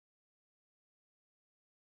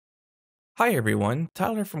Hi everyone,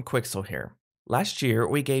 Tyler from Quixel here. Last year,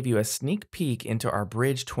 we gave you a sneak peek into our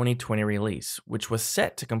Bridge 2020 release, which was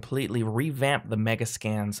set to completely revamp the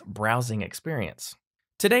Megascan's browsing experience.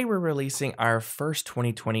 Today, we're releasing our first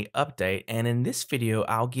 2020 update, and in this video,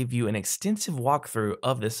 I'll give you an extensive walkthrough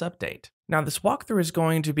of this update. Now, this walkthrough is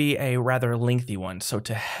going to be a rather lengthy one, so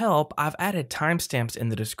to help, I've added timestamps in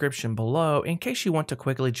the description below in case you want to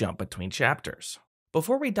quickly jump between chapters.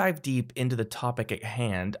 Before we dive deep into the topic at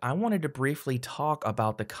hand, I wanted to briefly talk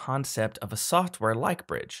about the concept of a software like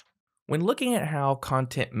Bridge. When looking at how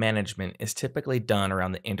content management is typically done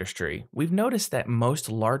around the industry, we've noticed that most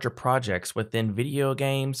larger projects within video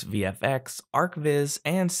games, VFX, ArcViz,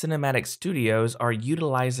 and cinematic studios are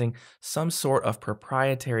utilizing some sort of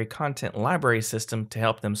proprietary content library system to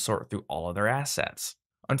help them sort through all of their assets.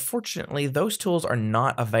 Unfortunately, those tools are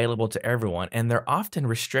not available to everyone, and they're often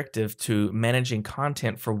restrictive to managing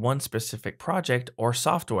content for one specific project or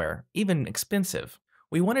software, even expensive.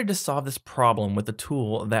 We wanted to solve this problem with a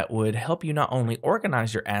tool that would help you not only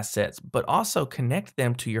organize your assets, but also connect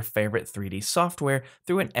them to your favorite 3D software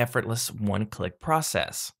through an effortless one-click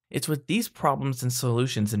process. It's with these problems and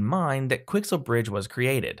solutions in mind that Quixel Bridge was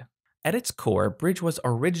created. At its core, Bridge was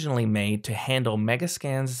originally made to handle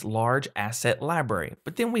Megascan's large asset library,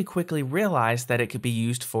 but then we quickly realized that it could be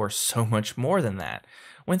used for so much more than that.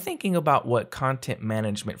 When thinking about what content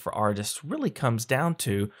management for artists really comes down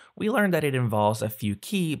to, we learned that it involves a few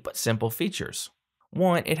key but simple features.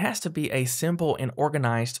 1, it has to be a simple and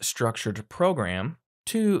organized structured program.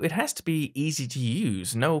 2, it has to be easy to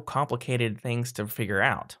use, no complicated things to figure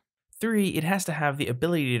out. 3, it has to have the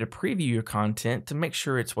ability to preview your content to make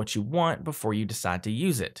sure it's what you want before you decide to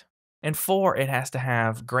use it. And 4, it has to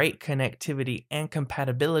have great connectivity and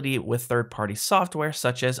compatibility with third-party software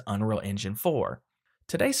such as Unreal Engine 4.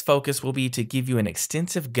 Today's focus will be to give you an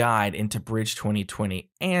extensive guide into Bridge 2020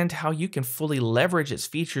 and how you can fully leverage its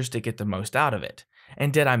features to get the most out of it.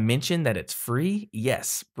 And did I mention that it's free?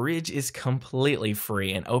 Yes, Bridge is completely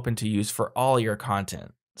free and open to use for all your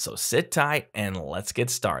content. So sit tight and let's get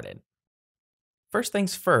started. First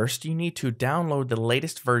things first, you need to download the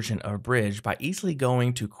latest version of Bridge by easily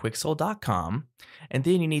going to quixel.com, and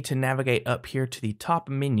then you need to navigate up here to the top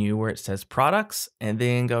menu where it says Products, and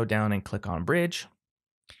then go down and click on Bridge.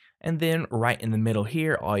 And then right in the middle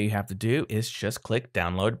here, all you have to do is just click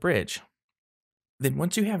Download Bridge. Then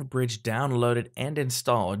once you have Bridge downloaded and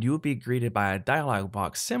installed, you will be greeted by a dialog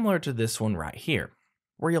box similar to this one right here,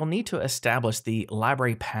 where you'll need to establish the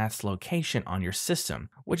library paths location on your system,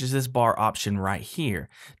 which is this bar option right here.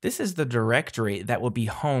 This is the directory that will be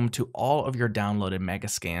home to all of your downloaded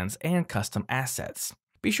Megascans and custom assets.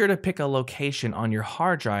 Be sure to pick a location on your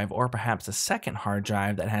hard drive or perhaps a second hard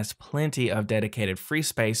drive that has plenty of dedicated free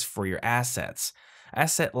space for your assets.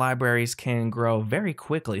 Asset libraries can grow very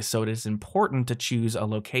quickly, so it is important to choose a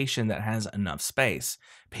location that has enough space.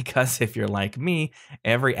 Because if you're like me,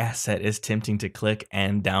 every asset is tempting to click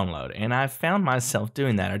and download, and I've found myself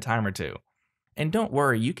doing that a time or two. And don't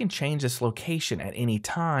worry, you can change this location at any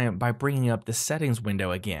time by bringing up the settings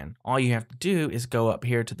window again. All you have to do is go up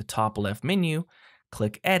here to the top left menu,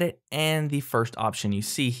 click Edit, and the first option you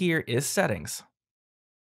see here is Settings.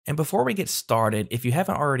 And before we get started, if you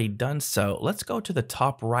haven't already done so, let's go to the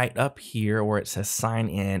top right up here where it says sign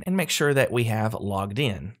in and make sure that we have logged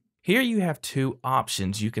in. Here you have two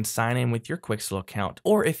options. You can sign in with your Quixel account,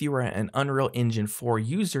 or if you are an Unreal Engine 4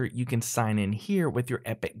 user, you can sign in here with your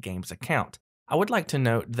Epic Games account. I would like to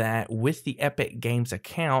note that with the Epic Games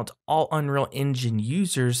account, all Unreal Engine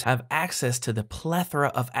users have access to the plethora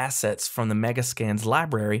of assets from the Megascans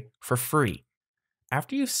library for free.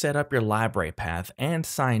 After you've set up your library path and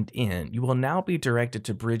signed in, you will now be directed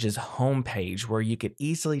to Bridge's homepage where you can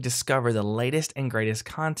easily discover the latest and greatest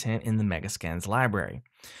content in the Megascans library.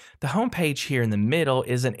 The homepage here in the middle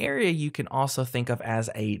is an area you can also think of as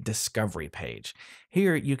a discovery page.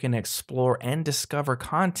 Here you can explore and discover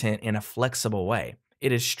content in a flexible way.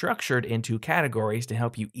 It is structured into categories to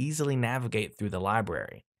help you easily navigate through the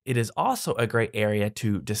library. It is also a great area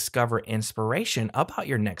to discover inspiration about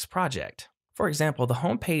your next project. For example, the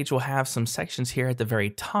homepage will have some sections here at the very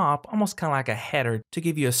top, almost kind of like a header, to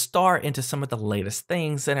give you a start into some of the latest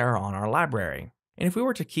things that are on our library. And if we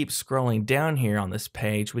were to keep scrolling down here on this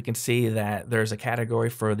page, we can see that there's a category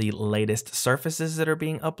for the latest surfaces that are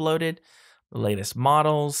being uploaded, the latest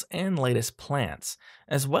models, and latest plants,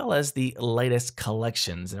 as well as the latest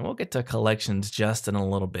collections. And we'll get to collections just in a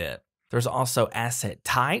little bit. There's also asset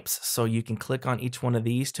types, so you can click on each one of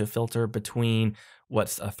these to filter between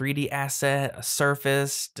what's a 3D asset, a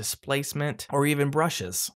surface, displacement, or even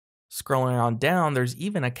brushes. Scrolling on down, there's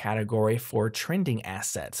even a category for trending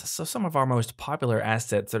assets. So some of our most popular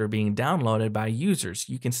assets that are being downloaded by users,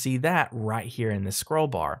 you can see that right here in the scroll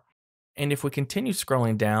bar. And if we continue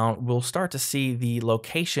scrolling down, we'll start to see the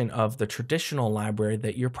location of the traditional library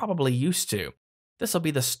that you're probably used to. This will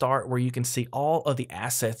be the start where you can see all of the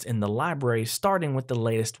assets in the library, starting with the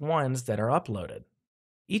latest ones that are uploaded.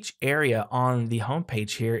 Each area on the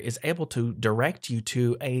homepage here is able to direct you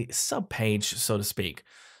to a subpage, so to speak.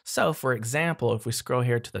 So for example, if we scroll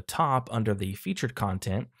here to the top under the featured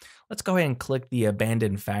content, let's go ahead and click the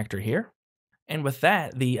abandoned factory here. And with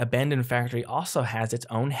that, the abandoned factory also has its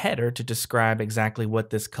own header to describe exactly what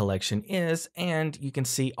this collection is, and you can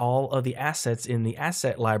see all of the assets in the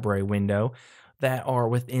asset library window that are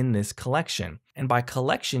within this collection. And by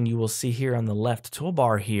collection, you will see here on the left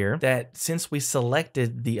toolbar here that since we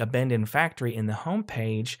selected the abandoned factory in the home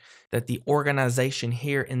page, that the organization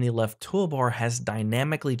here in the left toolbar has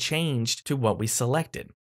dynamically changed to what we selected.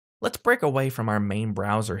 Let's break away from our main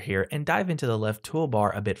browser here and dive into the left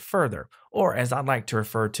toolbar a bit further, or as I'd like to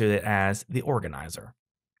refer to it as the organizer.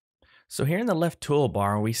 So here in the left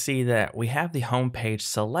toolbar, we see that we have the home page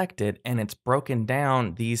selected and it's broken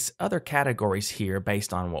down these other categories here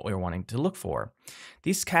based on what we're wanting to look for.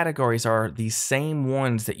 These categories are the same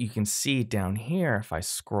ones that you can see down here. If I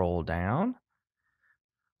scroll down,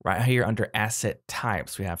 right here under asset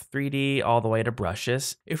types, we have 3D all the way to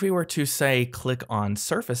brushes. If we were to say click on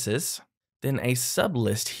surfaces, then a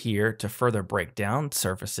sublist here to further break down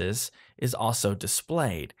surfaces is also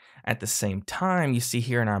displayed. At the same time, you see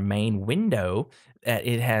here in our main window that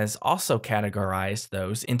it has also categorized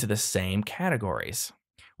those into the same categories.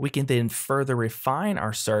 We can then further refine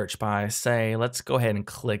our search by say, let's go ahead and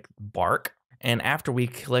click bark. And after we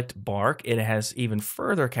clicked bark, it has even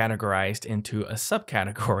further categorized into a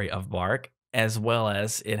subcategory of bark, as well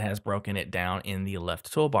as it has broken it down in the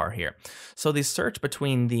left toolbar here. So the search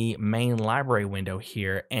between the main library window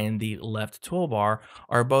here and the left toolbar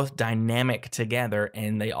are both dynamic together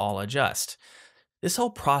and they all adjust. This whole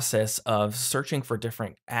process of searching for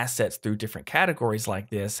different assets through different categories like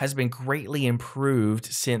this has been greatly improved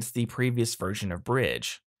since the previous version of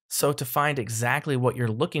Bridge. So to find exactly what you're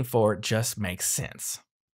looking for just makes sense.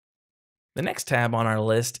 The next tab on our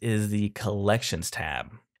list is the Collections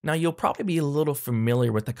tab. Now you'll probably be a little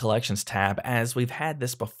familiar with the Collections tab as we've had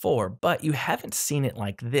this before, but you haven't seen it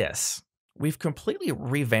like this. We've completely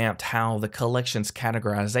revamped how the collections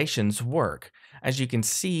categorizations work. As you can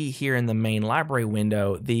see here in the main library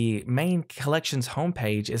window, the main collections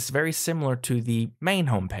homepage is very similar to the main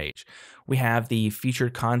homepage. We have the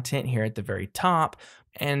featured content here at the very top,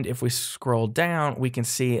 and if we scroll down, we can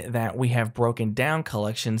see that we have broken down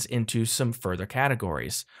collections into some further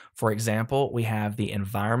categories. For example, we have the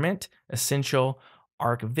environment, essential,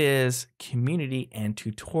 ArcViz, community, and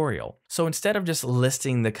tutorial. So instead of just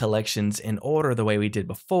listing the collections in order the way we did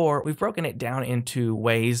before, we've broken it down into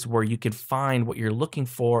ways where you could find what you're looking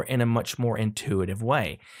for in a much more intuitive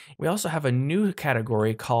way. We also have a new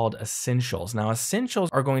category called essentials. Now essentials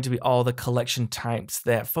are going to be all the collection types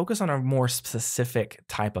that focus on a more specific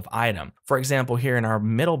type of item. For example, here in our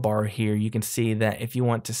middle bar here, you can see that if you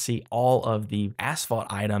want to see all of the asphalt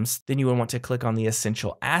items, then you would want to click on the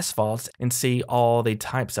essential asphalts and see all the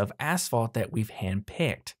types of asphalt that we've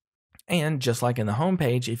handpicked. And just like in the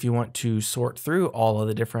homepage, if you want to sort through all of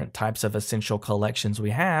the different types of essential collections we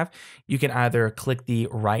have, you can either click the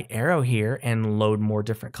right arrow here and load more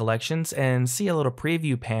different collections and see a little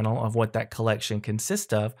preview panel of what that collection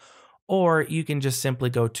consists of, or you can just simply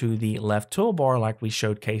go to the left toolbar like we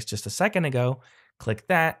showcased just a second ago, click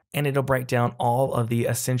that, and it'll break down all of the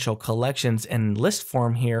essential collections in list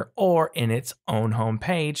form here or in its own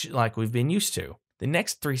homepage like we've been used to. The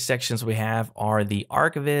next three sections we have are the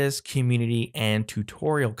ArcViz, community, and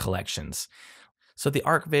tutorial collections. So the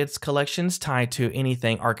ArcViz collections tie to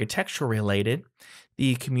anything architectural related.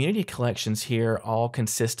 The community collections here all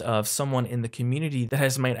consist of someone in the community that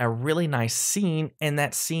has made a really nice scene, and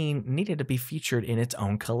that scene needed to be featured in its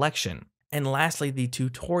own collection. And lastly, the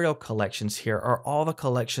tutorial collections here are all the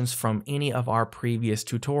collections from any of our previous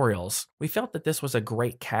tutorials. We felt that this was a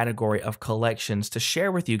great category of collections to share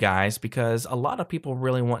with you guys because a lot of people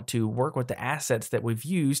really want to work with the assets that we've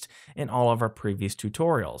used in all of our previous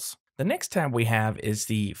tutorials. The next tab we have is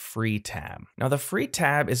the free tab. Now the free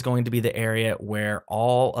tab is going to be the area where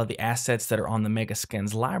all of the assets that are on the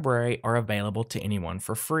Megascan's library are available to anyone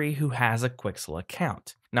for free who has a Quixel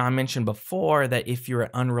account. Now I mentioned before that if you're an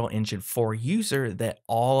Unreal Engine 4 user that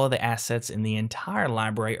all of the assets in the entire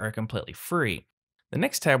library are completely free. The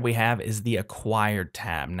next tab we have is the Acquired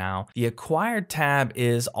tab. Now, the Acquired tab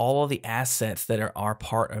is all of the assets that are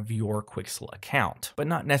part of your Quixel account, but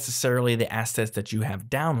not necessarily the assets that you have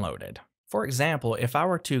downloaded. For example, if I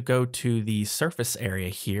were to go to the surface area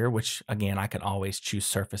here, which again, I can always choose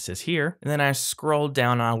surfaces here, and then I scroll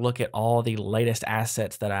down and I look at all the latest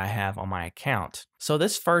assets that I have on my account. So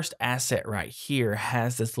this first asset right here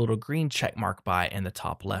has this little green check mark by in the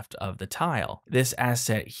top left of the tile. This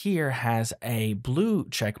asset here has a blue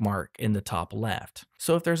check mark in the top left.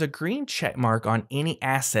 So if there's a green check mark on any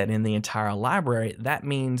asset in the entire library, that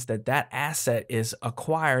means that that asset is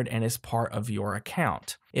acquired and is part of your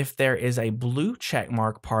account. If there is a blue check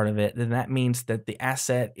mark part of it, then that means that the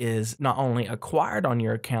asset is not only acquired on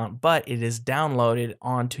your account, but it is downloaded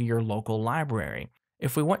onto your local library.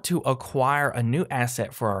 If we want to acquire a new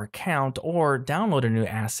asset for our account or download a new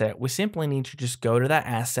asset, we simply need to just go to that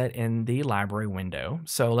asset in the library window.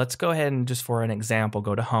 So let's go ahead and just for an example,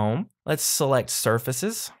 go to Home. Let's select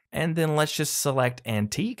Surfaces, and then let's just select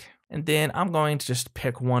Antique. And then I'm going to just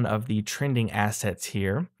pick one of the trending assets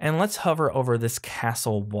here, and let's hover over this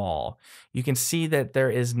castle wall. You can see that there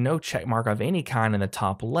is no check mark of any kind in the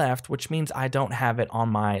top left, which means I don't have it on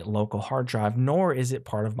my local hard drive, nor is it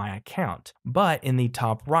part of my account. But in the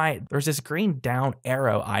top right, there's this green down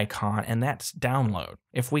arrow icon, and that's download.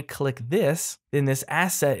 If we click this, then this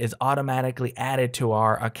asset is automatically added to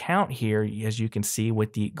our account here, as you can see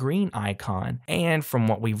with the green icon. And from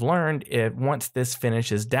what we've learned, once this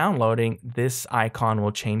finishes downloading, this icon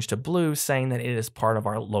will change to blue, saying that it is part of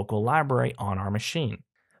our local library on our machine.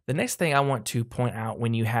 The next thing I want to point out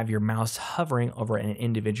when you have your mouse hovering over an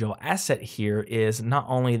individual asset here is not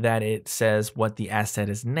only that it says what the asset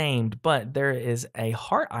is named, but there is a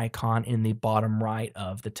heart icon in the bottom right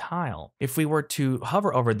of the tile. If we were to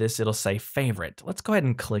hover over this, it'll say favorite. Let's go ahead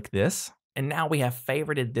and click this. And now we have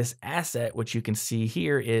favorited this asset, which you can see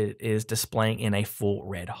here it is displaying in a full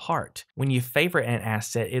red heart. When you favorite an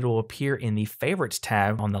asset, it will appear in the favorites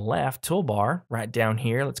tab on the left toolbar right down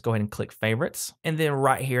here. Let's go ahead and click favorites. And then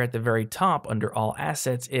right here at the very top under all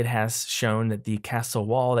assets, it has shown that the castle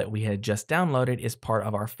wall that we had just downloaded is part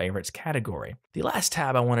of our favorites category. The last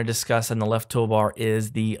tab I want to discuss in the left toolbar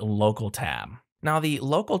is the local tab. Now, the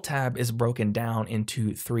local tab is broken down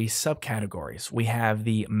into 3 subcategories. We have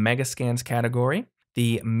the Megascans category,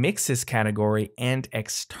 the Mixes category, and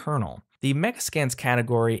External. The Megascans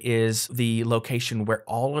category is the location where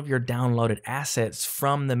all of your downloaded assets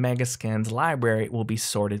from the Megascans library will be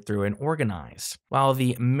sorted through and organized. While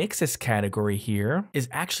the Mixes category here is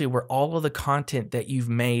actually where all of the content that you've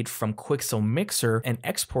made from Quixel Mixer and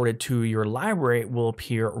exported to your library will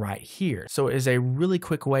appear right here. So it is a really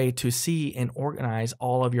quick way to see and organize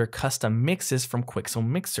all of your custom mixes from Quixel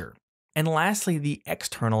Mixer. And lastly, the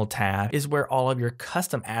External tab is where all of your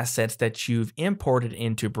custom assets that you've imported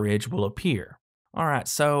into Bridge will appear. All right,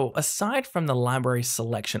 so aside from the library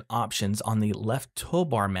selection options on the left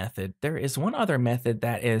toolbar method, there is one other method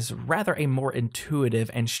that is rather a more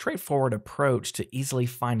intuitive and straightforward approach to easily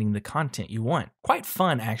finding the content you want. Quite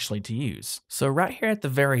fun actually to use. So right here at the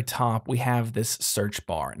very top, we have this search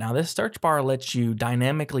bar. Now this search bar lets you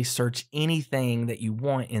dynamically search anything that you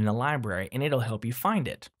want in the library, and it'll help you find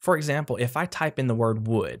it. For example, if I type in the word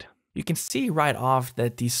wood, you can see right off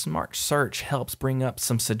that the Smart Search helps bring up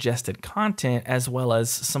some suggested content as well as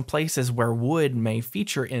some places where wood may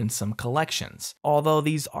feature in some collections. Although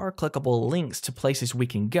these are clickable links to places we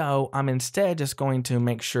can go, I'm instead just going to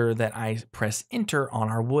make sure that I press enter on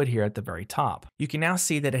our wood here at the very top. You can now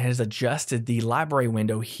see that it has adjusted the library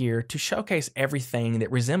window here to showcase everything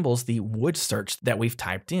that resembles the wood search that we've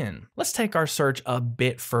typed in. Let's take our search a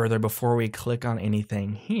bit further before we click on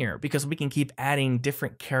anything here, because we can keep adding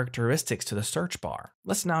different characteristics to the search bar.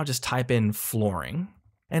 Let's now just type in flooring,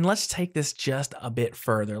 and let's take this just a bit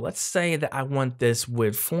further. Let's say that I want this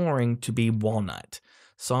wood flooring to be walnut.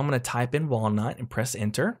 So I'm going to type in walnut and press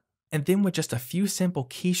enter. And then with just a few simple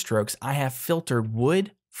keystrokes, I have filtered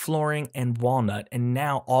wood, flooring, and walnut, and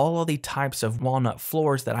now all of the types of walnut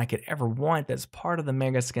floors that I could ever want that's part of the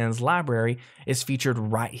Megascans library is featured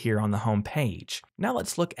right here on the home page. Now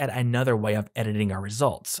let's look at another way of editing our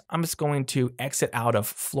results. I'm just going to exit out of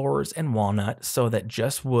floors and walnut so that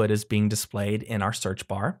just wood is being displayed in our search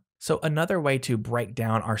bar. So another way to break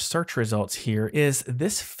down our search results here is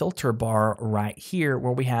this filter bar right here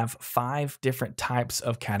where we have 5 different types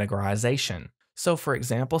of categorization. So for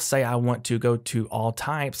example, say I want to go to all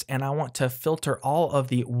types and I want to filter all of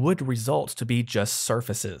the wood results to be just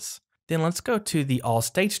surfaces. Then let's go to the all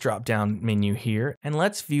states drop-down menu here and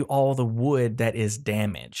let's view all the wood that is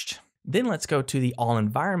damaged. Then let's go to the all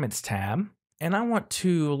environments tab and I want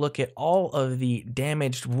to look at all of the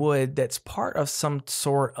damaged wood that's part of some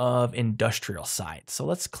sort of industrial site. So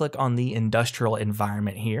let's click on the industrial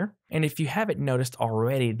environment here. And if you haven't noticed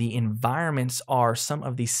already, the environments are some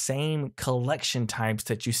of the same collection types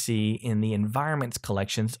that you see in the environments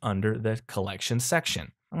collections under the collection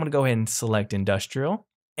section. I'm going to go ahead and select industrial.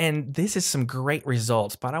 And this is some great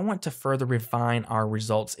results, but I want to further refine our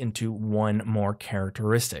results into one more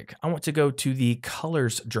characteristic. I want to go to the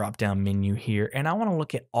colors drop-down menu here, and I want to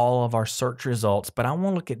look at all of our search results, but I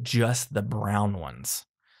want to look at just the brown ones.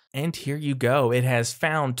 And here you go. It has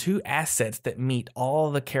found 2 assets that meet all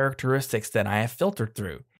the characteristics that I have filtered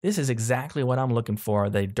through. This is exactly what I'm looking for,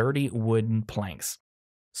 the dirty wooden planks.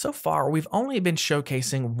 So far, we've only been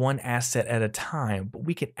showcasing one asset at a time, but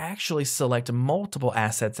we could actually select multiple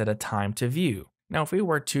assets at a time to view. Now, if we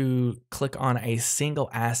were to click on a single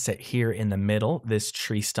asset here in the middle, this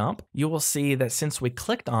tree stump, you will see that since we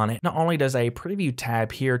clicked on it, not only does a preview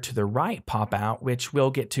tab here to the right pop out, which we'll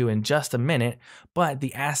get to in just a minute, but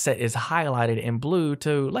the asset is highlighted in blue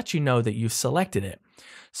to let you know that you've selected it.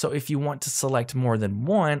 So if you want to select more than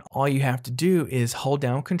one, all you have to do is hold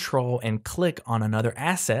down Control and click on another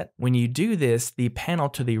asset. When you do this, the panel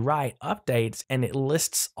to the right updates and it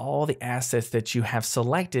lists all the assets that you have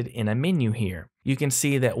selected in a menu here. You can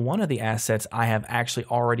see that one of the assets I have actually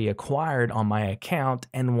already acquired on my account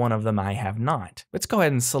and one of them I have not. Let's go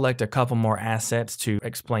ahead and select a couple more assets to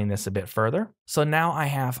explain this a bit further. So now I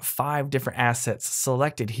have 5 different assets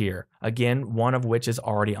selected here. Again, one of which is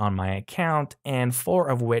already on my account and 4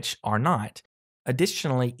 of which are not.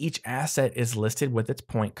 Additionally, each asset is listed with its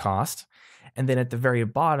point cost. And then at the very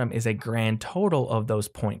bottom is a grand total of those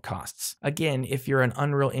point costs. Again, if you're an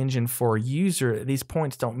Unreal Engine 4 user, these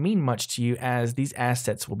points don't mean much to you as these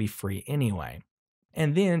assets will be free anyway.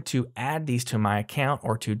 And then to add these to my account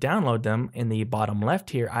or to download them, in the bottom left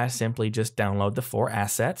here, I simply just download the 4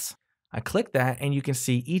 assets. I click that and you can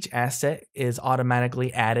see each asset is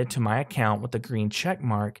automatically added to my account with a green check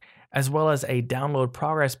mark, as well as a download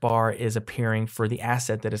progress bar is appearing for the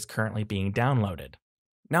asset that is currently being downloaded.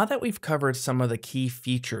 Now that we've covered some of the key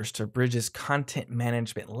features to Bridge's content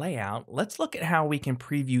management layout, let's look at how we can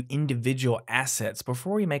preview individual assets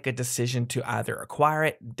before we make a decision to either acquire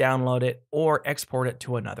it, download it, or export it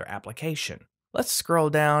to another application. Let's scroll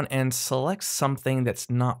down and select something that's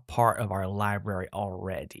not part of our library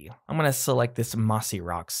already. I'm going to select this Mossy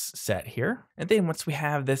Rocks set here. And then once we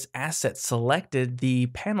have this asset selected, the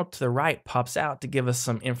panel to the right pops out to give us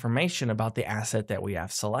some information about the asset that we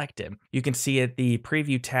have selected. You can see at the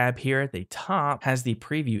preview tab here at the top has the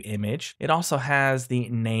preview image. It also has the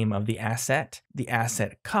name of the asset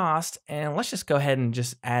cost, and let's just go ahead and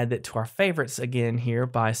just add it to our favorites again here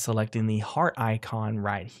by selecting the heart icon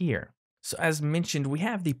right here. So as mentioned, we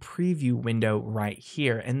have the preview window right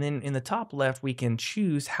here, and then in the top left, we can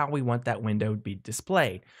choose how we want that window to be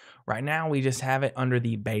displayed. Right now, we just have it under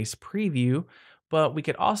the base preview, but we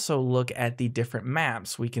could also look at the different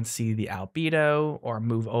maps. We can see the albedo or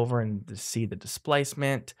move over and see the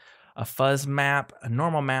displacement, a fuzz map, a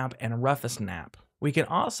normal map, and a roughest map. We can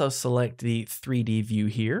also select the 3D view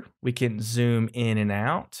here. We can zoom in and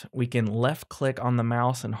out. We can left click on the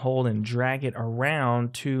mouse and hold and drag it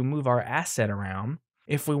around to move our asset around.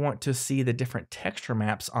 If we want to see the different texture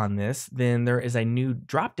maps on this, then there is a new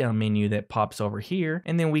drop-down menu that pops over here,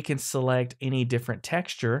 and then we can select any different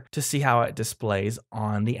texture to see how it displays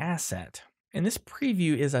on the asset. And this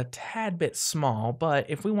preview is a tad bit small, but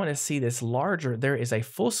if we want to see this larger, there is a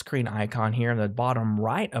full screen icon here in the bottom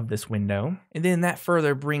right of this window. And then that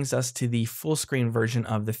further brings us to the full screen version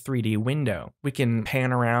of the 3D window. We can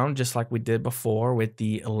pan around just like we did before with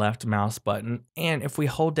the left mouse button. And if we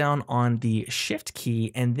hold down on the shift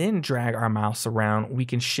key and then drag our mouse around, we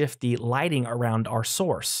can shift the lighting around our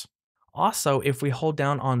source. Also, if we hold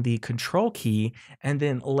down on the control key and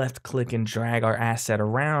then left click and drag our asset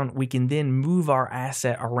around, we can then move our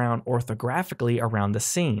asset around orthographically around the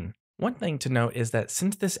scene. One thing to note is that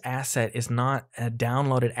since this asset is not a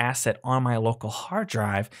downloaded asset on my local hard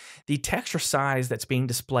drive, the texture size that's being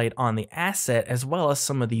displayed on the asset as well as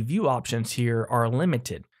some of the view options here are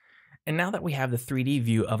limited. And now that we have the 3D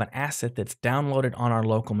view of an asset that's downloaded on our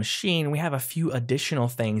local machine, we have a few additional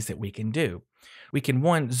things that we can do. We can,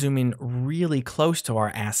 one, zoom in really close to our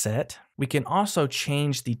asset. We can also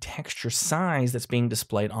change the texture size that's being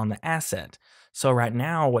displayed on the asset. So right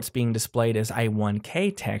now, what's being displayed is a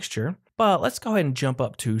 1K texture, but let's go ahead and jump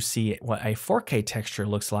up to see what a 4K texture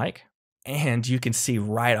looks like. And you can see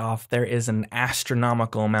right off there is an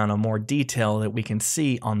astronomical amount of more detail that we can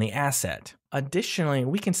see on the asset. Additionally,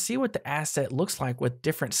 we can see what the asset looks like with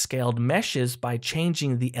different scaled meshes by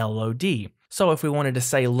changing the LOD. So if we wanted to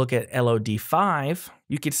say look at LOD5,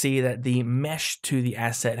 you could see that the mesh to the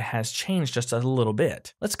asset has changed just a little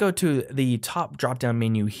bit. Let's go to the top drop-down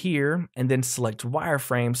menu here and then select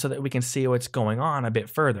wireframe so that we can see what's going on a bit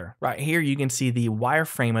further. Right here you can see the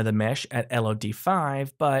wireframe of the mesh at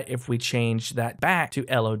LOD5, but if we change that back to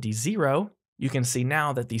LOD0, you can see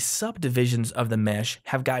now that the subdivisions of the mesh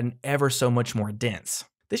have gotten ever so much more dense.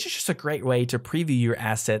 This is just a great way to preview your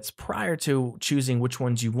assets prior to choosing which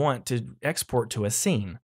ones you want to export to a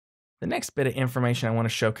scene. The next bit of information I want to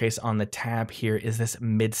showcase on the tab here is this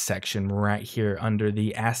midsection right here under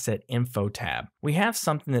the Asset Info tab. We have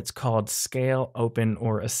something that's called Scale, Open,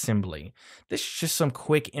 or Assembly. This is just some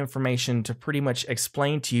quick information to pretty much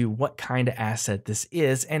explain to you what kind of asset this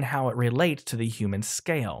is and how it relates to the human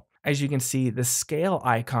scale. As you can see, the scale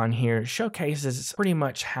icon here showcases pretty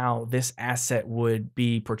much how this asset would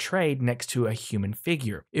be portrayed next to a human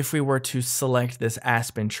figure. If we were to select this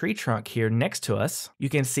aspen tree trunk here next to us, you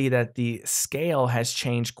can see that the scale has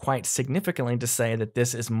changed quite significantly to say that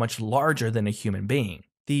this is much larger than a human being.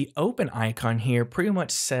 The open icon here pretty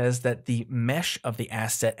much says that the mesh of the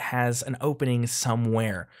asset has an opening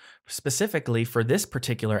somewhere. Specifically for this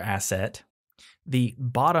particular asset, the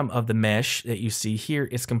bottom of the mesh that you see here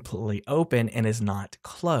is completely open and is not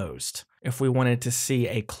closed. If we wanted to see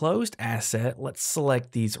a closed asset, let's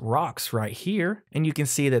select these rocks right here, and you can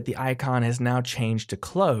see that the icon has now changed to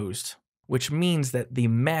closed, which means that the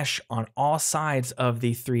mesh on all sides of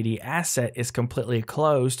the 3D asset is completely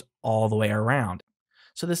closed all the way around.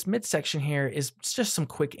 So this midsection here is just some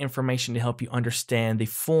quick information to help you understand the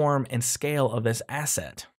form and scale of this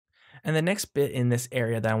asset. And the next bit in this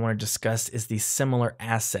area that I want to discuss is the similar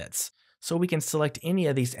assets. So we can select any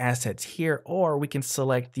of these assets here, or we can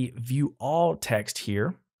select the View All text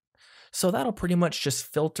here. So that'll pretty much just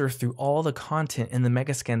filter through all the content in the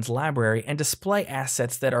Megascan's library and display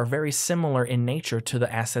assets that are very similar in nature to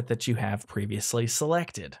the asset that you have previously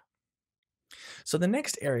selected. So the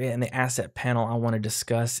next area in the asset panel I want to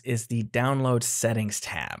discuss is the Download Settings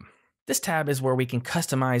tab. This tab is where we can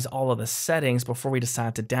customize all of the settings before we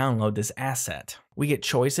decide to download this asset. We get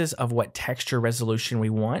choices of what texture resolution we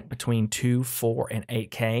want between 2, 4, and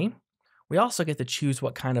 8K. We also get to choose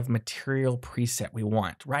what kind of material preset we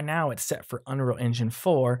want. Right now it's set for Unreal Engine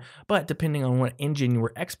 4, but depending on what engine you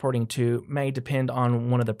were exporting to may depend on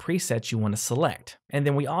one of the presets you want to select. And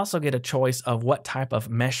then we also get a choice of what type of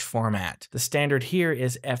mesh format. The standard here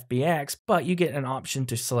is FBX, but you get an option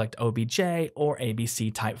to select OBJ or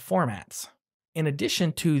ABC type formats. In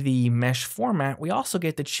addition to the mesh format, we also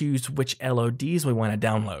get to choose which LODs we want to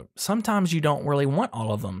download. Sometimes you don't really want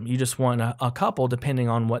all of them. You just want a couple depending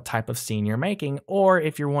on what type of scene you're making, or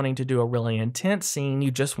if you're wanting to do a really intense scene,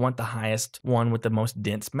 you just want the highest one with the most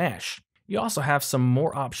dense mesh. You also have some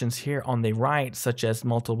more options here on the right, such as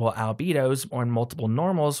multiple albedos or multiple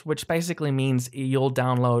normals, which basically means you'll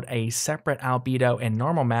download a separate albedo and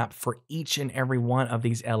normal map for each and every one of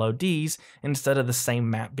these LODs instead of the same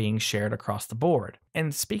map being shared across the board.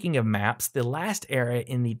 And speaking of maps, the last area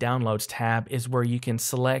in the Downloads tab is where you can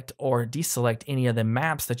select or deselect any of the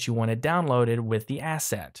maps that you wanted downloaded with the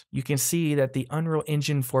asset. You can see that the Unreal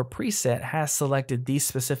Engine 4 preset has selected these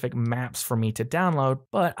specific maps for me to download,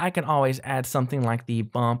 but I can always add something like the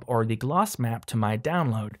bump or the gloss map to my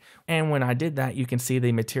download. And when I did that, you can see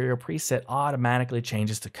the material preset automatically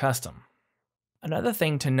changes to custom. Another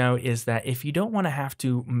thing to note is that if you don't want to have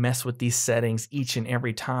to mess with these settings each and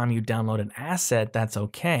every time you download an asset, that's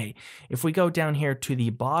okay. If we go down here to the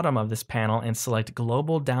bottom of this panel and select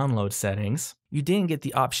Global Download Settings, you then get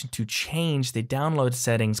the option to change the download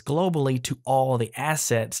settings globally to all the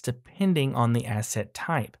assets depending on the asset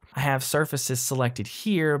type. I have surfaces selected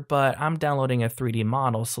here, but I'm downloading a 3D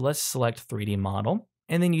model, so let's select 3D model.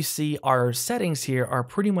 And then you see our settings here are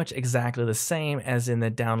pretty much exactly the same as in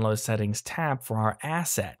the Download Settings tab for our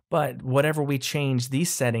asset. But whatever we change these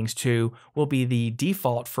settings to will be the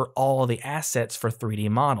default for all the assets for 3D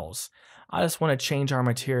models. I just want to change our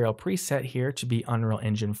material preset here to be Unreal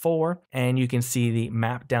Engine 4, and you can see the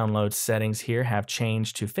map download settings here have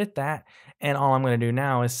changed to fit that. And all I'm going to do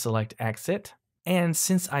now is select Exit. And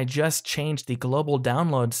since I just changed the global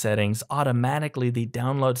download settings, automatically the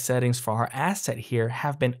download settings for our asset here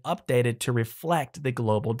have been updated to reflect the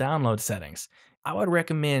global download settings. I would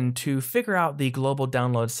recommend to figure out the global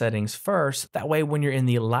download settings first. That way, when you're in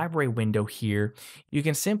the library window here, you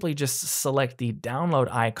can simply just select the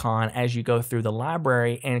download icon as you go through the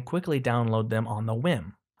library and quickly download them on the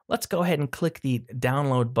whim. Let's go ahead and click the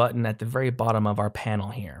download button at the very bottom of our panel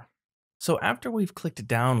here. So after we've clicked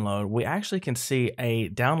download, we actually can see a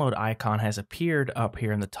download icon has appeared up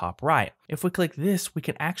here in the top right. If we click this, we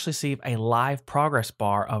can actually see a live progress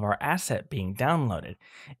bar of our asset being downloaded.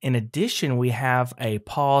 In addition, we have a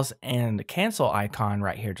pause and cancel icon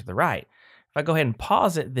right here to the right. If I go ahead and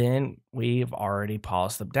pause it, then we've already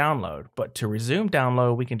paused the download. But to resume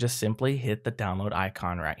download, we can just simply hit the download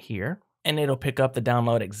icon right here, and it'll pick up the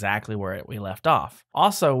download exactly where we left off.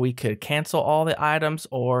 Also, we could cancel all the items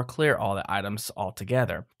or clear all the items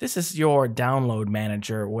altogether. This is your download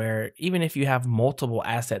manager where even if you have multiple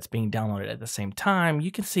assets being downloaded at the same time,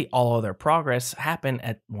 you can see all of their progress happen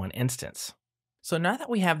at one instance. So now that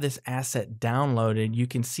we have this asset downloaded, you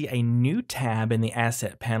can see a new tab in the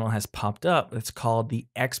asset panel has popped up. It's called the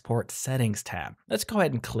Export Settings tab. Let's go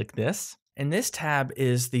ahead and click this. And this tab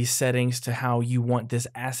is the settings to how you want this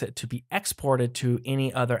asset to be exported to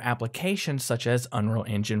any other application such as Unreal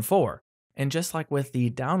Engine 4. And just like with the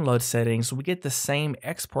download settings, we get the same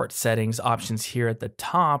export settings options here at the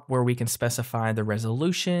top where we can specify the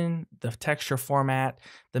resolution, the texture format,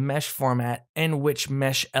 the mesh format, and which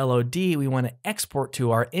mesh LOD we want to export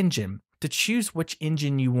to our engine. To choose which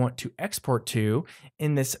engine you want to export to,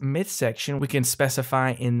 in this midsection, we can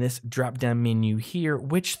specify in this drop-down menu here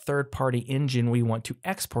which third-party engine we want to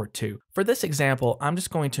export to. For this example, I'm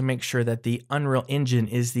just going to make sure that the Unreal Engine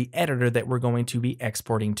is the editor that we're going to be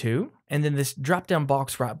exporting to. And then this drop-down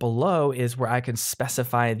box right below is where I can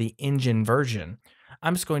specify the engine version.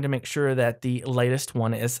 I'm just going to make sure that the latest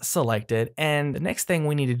one is selected. And the next thing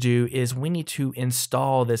we need to do is we need to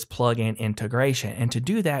install this plugin integration. And to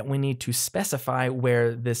do that, we need to specify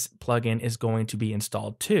where this plugin is going to be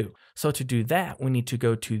installed to. So to do that, we need to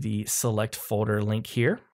go to the select folder link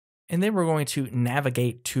here. And then we're going to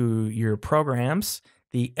navigate to your programs,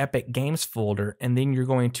 the Epic Games folder, and then you're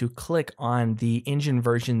going to click on the engine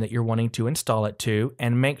version that you're wanting to install it to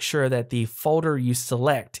and make sure that the folder you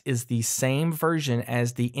select is the same version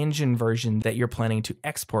as the engine version that you're planning to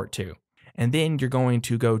export to. And then you're going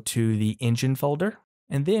to go to the engine folder,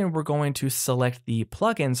 and then we're going to select the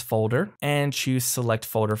plugins folder and choose select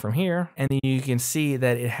folder from here. And then you can see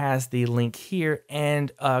that it has the link here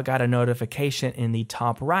and got a notification in the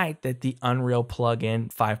top right that the Unreal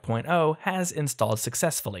plugin 5.0 has installed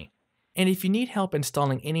successfully. And if you need help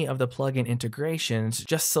installing any of the plugin integrations,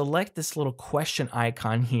 just select this little question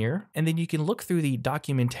icon here, and then you can look through the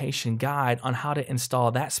documentation guide on how to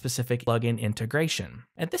install that specific plugin integration.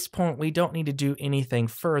 At this point, we don't need to do anything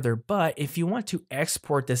further, but if you want to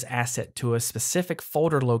export this asset to a specific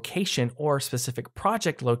folder location or specific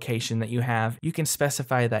project location that you have, you can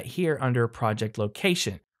specify that here under project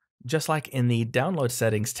location. Just like in the Download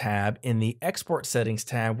Settings tab, in the Export Settings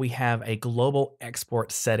tab, we have a Global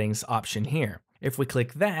Export Settings option here. If we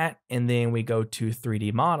click that and then we go to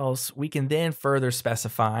 3D models, we can then further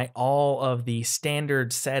specify all of the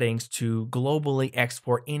standard settings to globally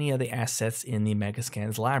export any of the assets in the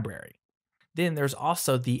Megascans library. Then there's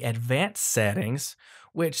also the advanced settings,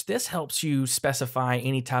 which this helps you specify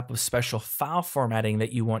any type of special file formatting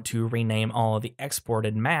that you want to rename all of the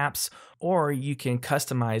exported maps, or you can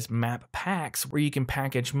customize map packs where you can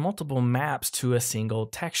package multiple maps to a single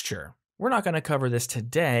texture. We're not going to cover this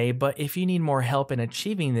today, but if you need more help in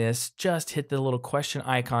achieving this, just hit the little question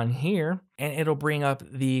icon here, and it'll bring up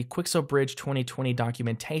the Quixel Bridge 2020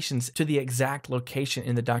 documentations to the exact location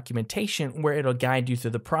in the documentation where it'll guide you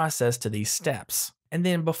through the process to these steps. And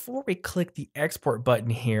then before we click the export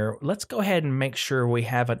button here, let's go ahead and make sure we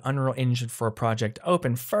have an Unreal Engine 4 project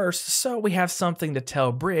open first so we have something to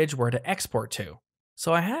tell Bridge where to export to.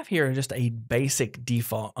 So I have here just a basic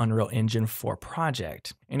default Unreal Engine 4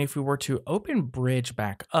 project. And if we were to open Bridge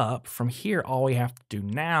back up, from here all we have to do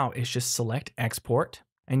now is just select Export.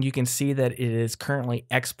 And you can see that it is currently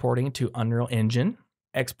exporting to Unreal Engine.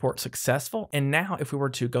 Export successful. And now if we were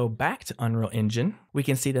to go back to Unreal Engine, we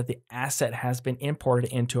can see that the asset has been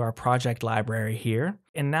imported into our project library here.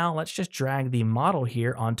 And now let's just drag the model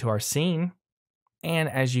here onto our scene. And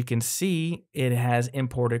as you can see, it has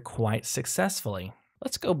imported quite successfully.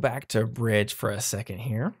 Let's go back to Bridge for a second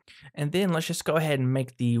here. And then let's just go ahead and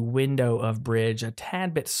make the window of Bridge a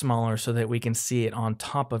tad bit smaller so that we can see it on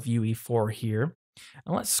top of UE4 here.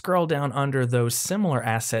 And let's scroll down under those similar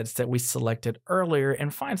assets that we selected earlier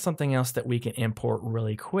and find something else that we can import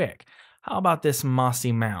really quick. How about this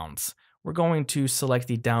mossy mounds? We're going to select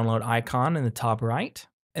the download icon in the top right.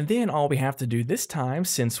 And then all we have to do this time,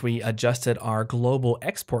 since we adjusted our global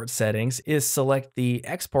export settings, is select the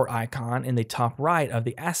export icon in the top right of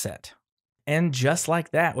the asset. And just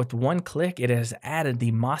like that, with one click, it has added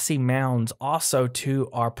the mossy mounds also to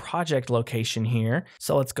our project location here.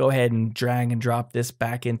 So let's go ahead and drag and drop this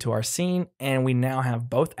back into our scene. And we now have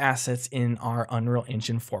both assets in our Unreal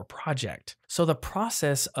Engine 4 project. So the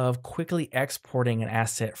process of quickly exporting an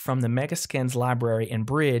asset from the Megascans library in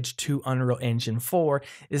Bridge to Unreal Engine 4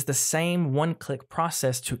 is the same one-click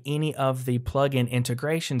process to any of the plugin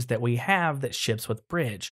integrations that we have that ships with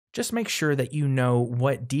Bridge. Just make sure that you know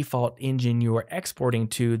what default engine you are exporting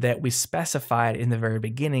to that we specified in the very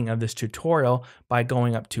beginning of this tutorial by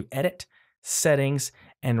going up to Edit, Settings,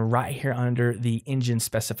 and right here under the engine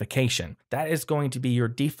specification. That is going to be your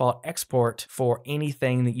default export for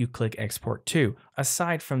anything that you click export to,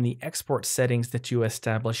 aside from the export settings that you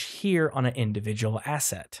establish here on an individual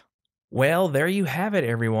asset. Well, there you have it,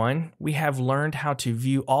 everyone. We have learned how to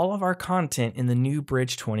view all of our content in the new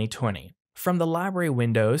Bridge 2020. From the library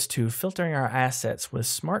windows to filtering our assets with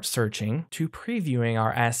smart searching to previewing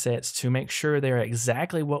our assets to make sure they're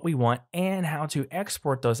exactly what we want and how to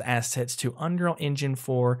export those assets to Unreal Engine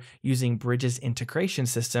 4 using Bridge's integration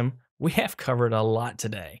system, we have covered a lot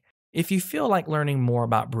today. If you feel like learning more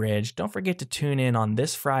about Bridge, don't forget to tune in on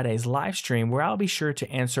this Friday's live stream where I'll be sure to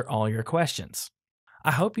answer all your questions. I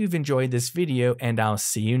hope you've enjoyed this video and I'll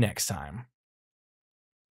see you next time.